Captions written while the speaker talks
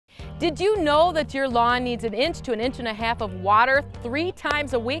Did you know that your lawn needs 1 inch to 1.5 inches of water 3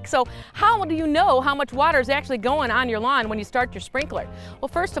 times a week? So how do you know how much water is actually going on your lawn when you start your sprinkler? Well,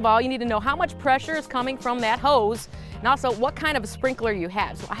 first of all, you need to know how much pressure is coming from that hose and also what kind of a sprinkler you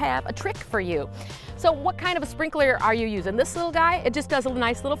have. So I have a trick for you. So what kind of a sprinkler are you using? This little guy, it just does a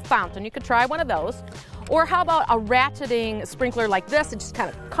nice little fountain. You could try one of those. Or how about a ratcheting sprinkler like this? It just kind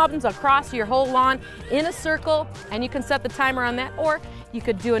of comes across your whole lawn in a circle, and you can set the timer on that. Or you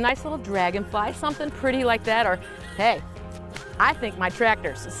could do a nice little dragonfly, something pretty like that. Or hey, I think my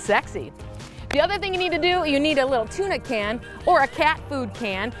tractor's sexy. The other thing you need to do, you need a little tuna can or a cat food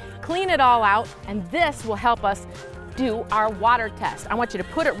can. Clean it all out, and this will help us do our water test. I want you to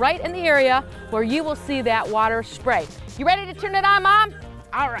put it right in the area where you will see that water spray. You ready to turn it on, Mom?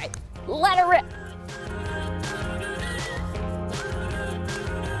 All right, let it rip.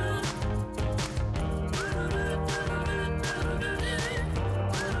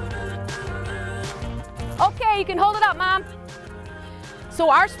 Okay, you can hold it up, Mom.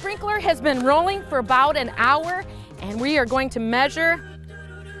 So our sprinkler has been rolling for about an hour, and we are going to measure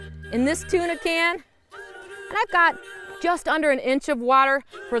in this tuna can. And I've got just under 1 inch of water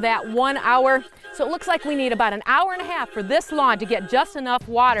for that 1 hour. So it looks like we need about 1.5 hours for this lawn to get just enough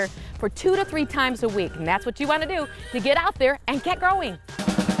water for 2 to 3 times a week. And that's what you want to do to get out there and get growing.